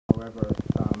However,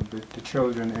 the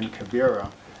children in Kibera,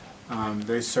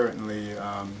 they certainly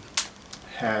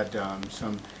had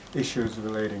some issues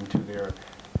relating to their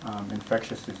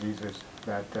infectious diseases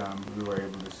that we were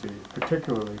able to see,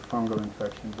 particularly fungal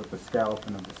infections of the scalp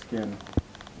and of the skin,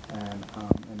 and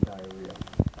diarrhea.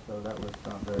 So that was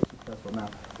very successful. Now,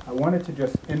 I wanted to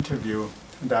just interview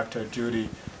Dr. Judy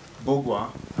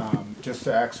Mbugua, just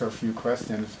to ask her a few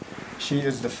questions. She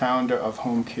is the founder of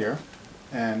Homecare,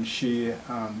 and she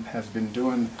has been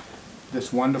doing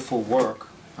this wonderful work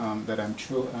that I'm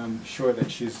sure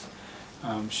that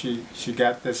she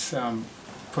got this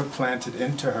planted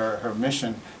into her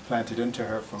mission planted into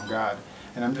her from God.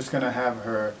 And I'm just going to have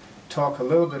her talk a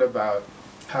little bit about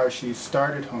how she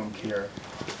started Homecare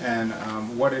and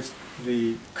what is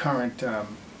the current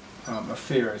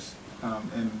affairs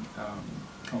in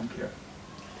Homecare.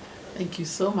 Thank you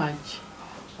so much.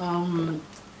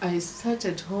 I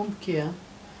started Homecare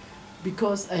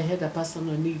because I had a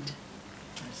personal need.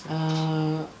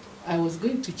 I was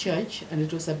going to church, and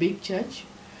it was a big church,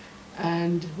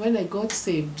 and when I got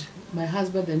saved, my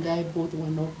husband and I both were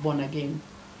not born again.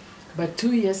 But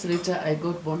 2 years later, I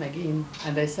got born again,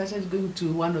 and I started going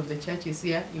to one of the churches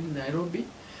here in Nairobi,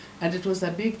 and it was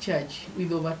a big church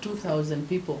with over 2,000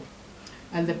 people.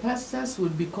 And the pastors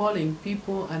would be calling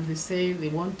people, and they say they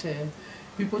want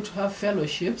people to have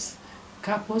fellowships,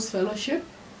 couples fellowship,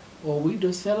 or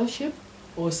widows fellowship,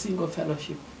 or single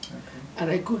fellowship. Okay.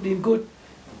 And I couldn't go,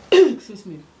 excuse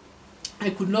me, I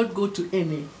could not go to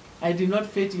any. I did not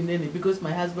fit in any because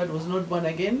my husband was not born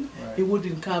again. Right. He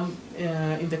wouldn't come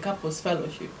in the couples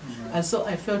fellowship. Right. And so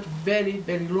I felt very,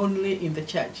 very lonely in the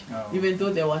church, even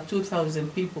though there were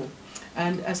 2,000 people.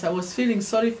 And as I was feeling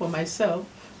sorry for myself,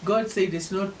 God said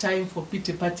it's not time for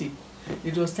pity party.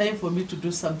 It was time for me to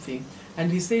do something.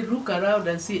 And he said, look around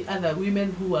and see other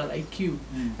women who are like you.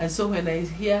 And so when I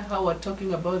hear how we're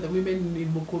talking about the women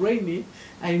in Mukureni,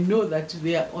 I know that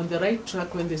they are on the right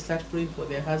track when they start praying for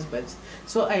their husbands.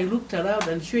 So I looked around,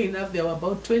 and sure enough, there were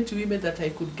about 20 women that I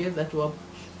could get that were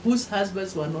whose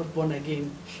husbands were not born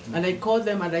again. And I called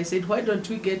them and I said, why don't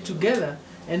we get together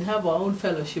and have our own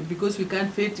fellowship, because we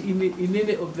can't fit in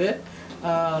any of the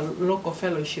local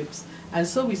fellowships. And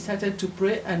so we started to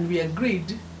pray, and we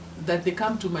agreed that they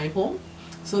come to my home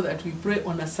so that we pray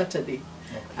on a Saturday.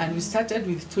 Okay. And we started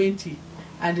with 20.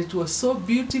 And it was so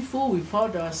beautiful. We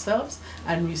found ourselves,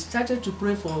 and we started to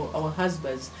pray for our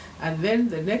husbands. And then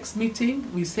the next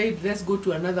meeting, we said, let's go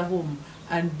to another home.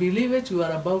 And believe it, we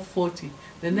were about 40.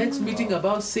 The next meeting,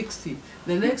 about 60.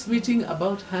 The next meeting,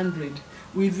 about 100.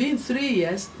 Within 3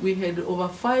 years, we had over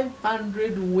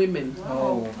 500 women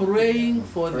praying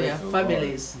for their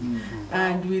families.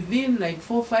 And within like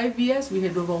 4 or 5 years, we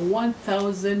had over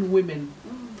 1,000 women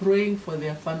praying for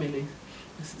their families.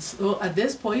 So at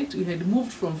this point, we had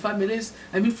moved from families,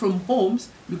 from homes,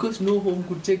 because no home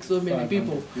could take so many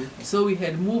people. So we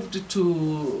had moved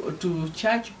to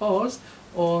church halls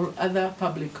or other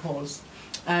public halls.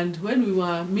 And when we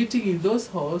were meeting in those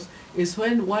halls is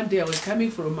when one day I was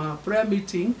coming from a prayer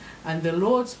meeting, and the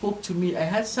Lord spoke to me. I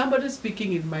had somebody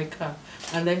speaking in my car,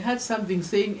 and I had something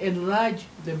saying, enlarge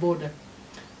the border.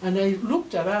 And I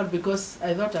looked around because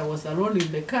I thought I was alone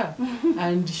in the car.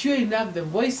 And sure enough, the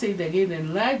voice said again,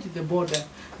 enlarge the border.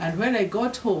 And when I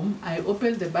got home, I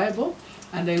opened the Bible,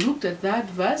 and I looked at that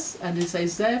verse, and it's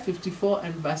Isaiah 54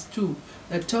 and verse 2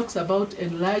 that talks about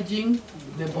enlarging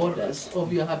the borders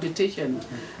of your habitation.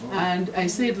 And I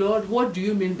said, Lord, what do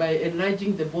you mean by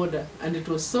enlarging the border? And it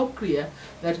was so clear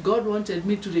that God wanted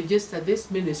me to register this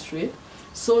ministry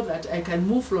so that I can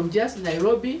move from just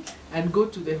Nairobi and go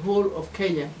to the whole of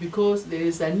Kenya, because there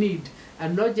is a need.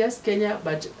 And not just Kenya,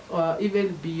 but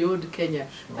even beyond Kenya.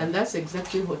 Sure. And that's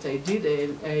exactly what I did.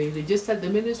 I registered the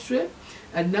ministry,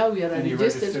 and now we are and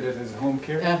registered. You registered it as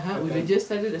Homecare? We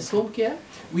registered it as Homecare.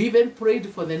 We even prayed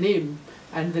for the name,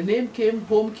 and the name came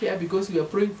Homecare because we are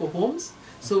praying for homes.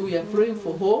 So we are praying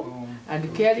for home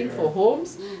and caring for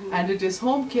homes, and it is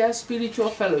Homecare Spiritual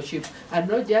Fellowship, and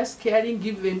not just caring,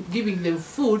 giving them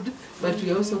food, but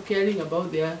we are also caring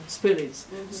about their spirits.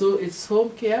 So it's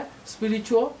Homecare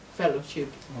Spiritual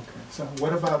Fellowship. Okay. So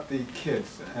what about the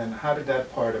kids, and how did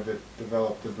that part of it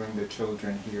develop to bring the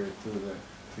children here to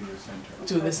your center?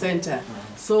 To the center.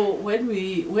 So when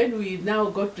we now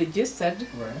got registered,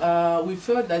 we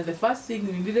felt that the first thing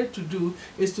we needed to do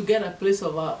is to get a place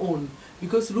of our own.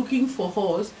 Because looking for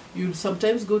halls, you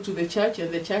sometimes go to the church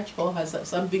and the church hall has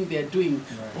something they are doing.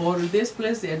 Or this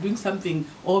place they are doing something.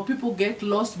 Or people get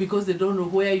lost because they don't know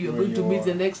where you're going to meet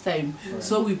the next time.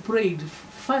 So we prayed.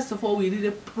 First of all, we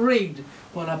really prayed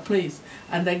for a place.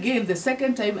 And again, the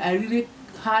second time, I really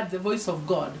heard the voice of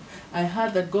God. I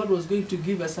heard that God was going to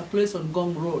give us a place on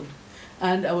Gong Road.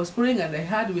 And I was praying and I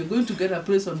heard we were going to get a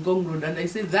place on Gong Road. And I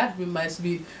said that must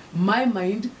be my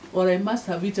mind, or I must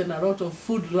have eaten a lot of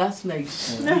food last night.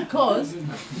 Because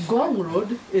Gong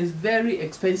Road is very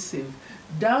expensive.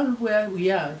 Down where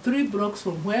we are, 3 blocks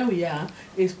from where we are,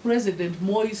 is President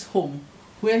Moi's home,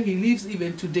 where he lives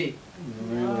even today.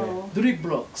 Wow. 3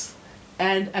 blocks.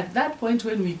 And at that point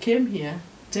when we came here,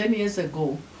 10 years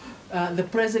ago, the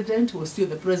president was still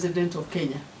the president of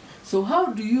Kenya. So how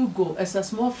do you go as a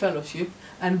small fellowship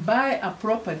and buy a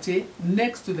property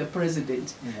next to the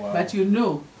president? Wow. But you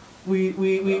know,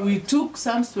 we took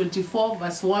Psalms 24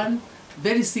 verse 1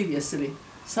 very seriously.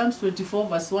 Psalms 24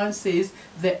 verse 1 says,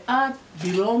 the earth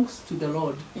belongs to the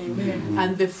Lord, Amen.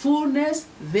 and the fullness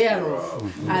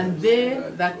thereof, and they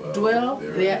that dwell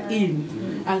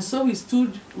therein. And so we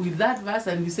stood with that verse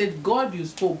and we said, God, you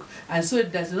spoke. And so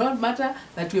it does not matter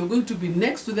that we are going to be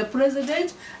next to the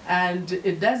president, and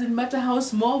it doesn't matter how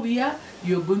small we are,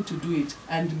 you're going to do it.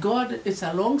 And God, it's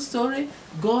a long story.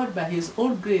 God, by his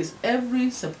own grace, every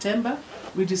September,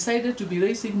 we decided to be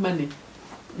raising money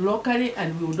locally,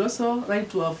 and we would also write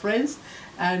to our friends,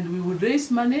 and we would raise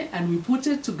money and we put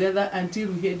it together until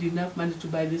we had enough money to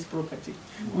buy this property.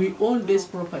 We own this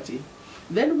property.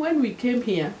 Then when we came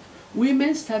here,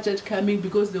 women started coming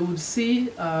because they would see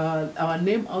our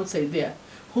name outside there,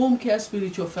 Homecare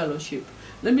Spiritual Fellowship.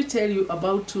 Let me tell you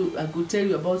about two. I could tell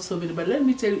you about so many, but let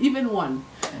me tell you even one.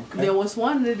 Okay. There was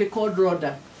one lady called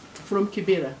Rhoda from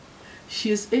Kibera. She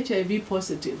is HIV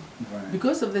positive. Right.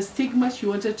 Because of the stigma, she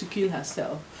wanted to kill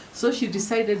herself. So she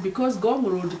decided, because Gong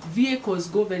Road vehicles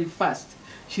go very fast,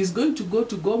 she's going to go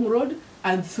to Gong Road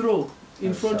and throw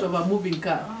in front of a moving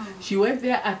car. She went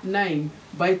there at 9.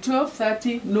 By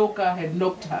 12:30, no car had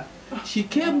knocked her. She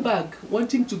came back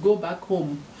wanting to go back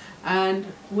home. And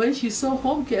when she saw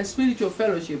Homecare Spiritual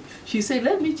Fellowship, she said,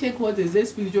 let me check what is this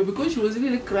spiritual, because she was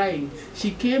really crying.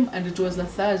 She came, and it was a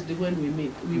Thursday when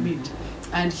we meet.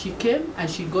 And she came and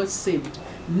she got saved.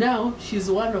 Now she's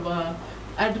one of our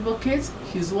advocates.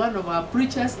 She's one of our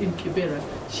preachers in Kibera.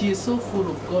 She is so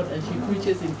full of God, and she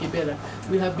preaches in Kibera.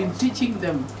 We have been teaching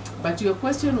them. But your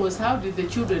question was, how did the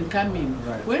children come in?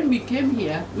 Right. When we came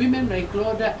here, women like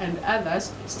Rhoda and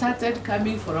others started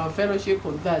coming for our fellowship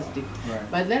on Thursday. Right.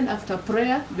 But then after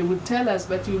prayer, they would tell us,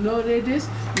 but you know, ladies,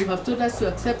 you have told us to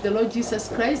accept the Lord Jesus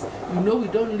Christ. You know we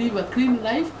don't live a clean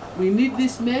life. We need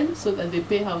these men so that they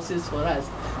pay houses for us.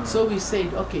 Right. So we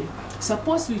said, okay,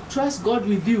 suppose we trust God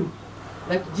with you,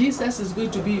 that Jesus is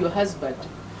going to be your husband,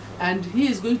 and he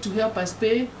is going to help us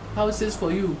pay houses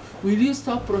for you. Will you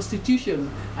stop prostitution?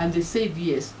 And they said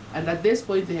yes. And at this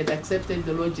point, they had accepted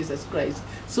the Lord Jesus Christ.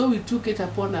 So we took it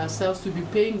upon ourselves to be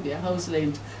paying their house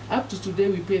rent. Up to today,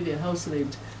 we pay their house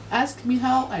rent. Ask me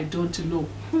how, I don't know.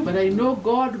 But I know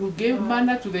God who gave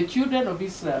manna to the children of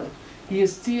Israel. He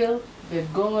is still the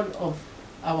God of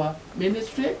our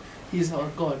ministry. He is our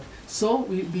God. So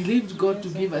we believed God to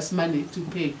give us money to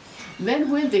pay.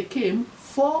 Then when they came,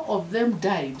 4 of them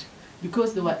died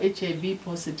because they were HIV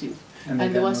positive.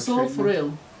 And they were so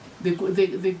frail.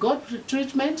 They got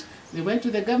treatment, they went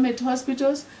to the government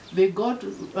hospitals, they got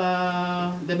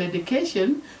the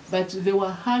medication, but they were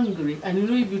hungry. And you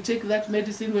know, if you take that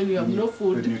medicine when you have no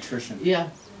food, the nutrition. Yeah,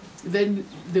 then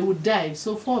they would die.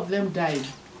 So 4 of them died.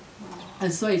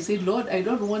 And so I said, Lord, I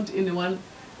don't want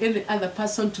any other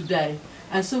person to die.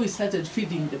 And so we started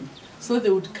feeding them. So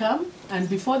they would come, and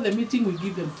before the meeting we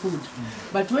give them food.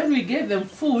 But when we gave them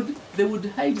food, they would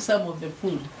hide some of the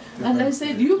food. And I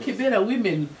said, you Kibera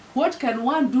women, what can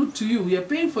one do to you? We are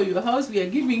paying for your house, we are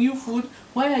giving you food,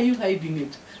 why are you hiding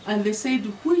it? And they said,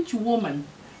 which woman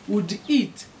would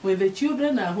eat when the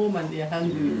children are home and they are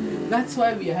hungry? That's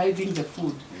why we are hiding the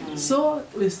food. So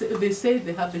they said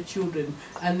they have the children.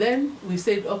 And then we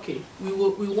said, okay, we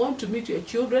want to meet your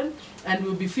children, and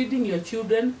we'll be feeding your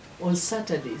children on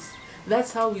Saturdays.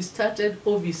 That's how we started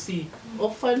OVC,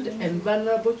 Orphaned and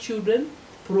Vulnerable Children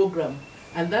Program.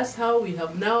 And that's how we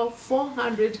have now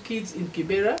 400 kids in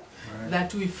Kibera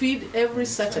that we feed every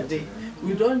Saturday.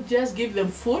 We don't just give them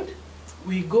food.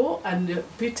 We go, and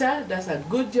Peter does a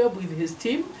good job with his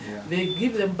team. Yeah. They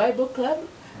give them Bible club.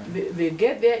 They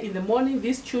get there in the morning.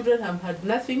 These children have had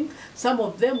nothing. Some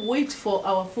of them wait for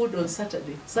our food on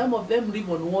Saturday. Some of them live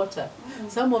on water.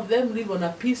 Some of them live on a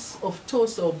piece of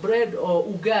toast or bread or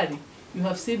ugali. You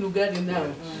have seen ugali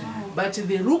now. But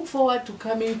they look forward to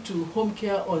coming to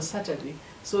Homecare on Saturday.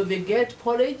 So they get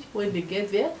porridge when they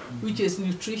get there, which is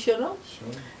nutritional. Sure.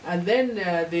 And then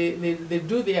they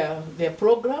do their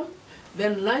program.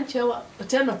 Then lunch hour,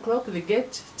 10 o'clock, they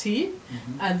get tea.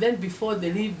 And then before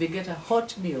they leave, they get a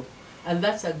hot meal. and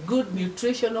that's a good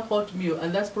nutritional hot meal,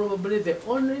 and that's probably the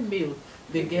only meal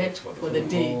they get for the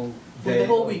day, for the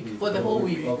whole week, for the whole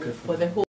week, Okay, for the whole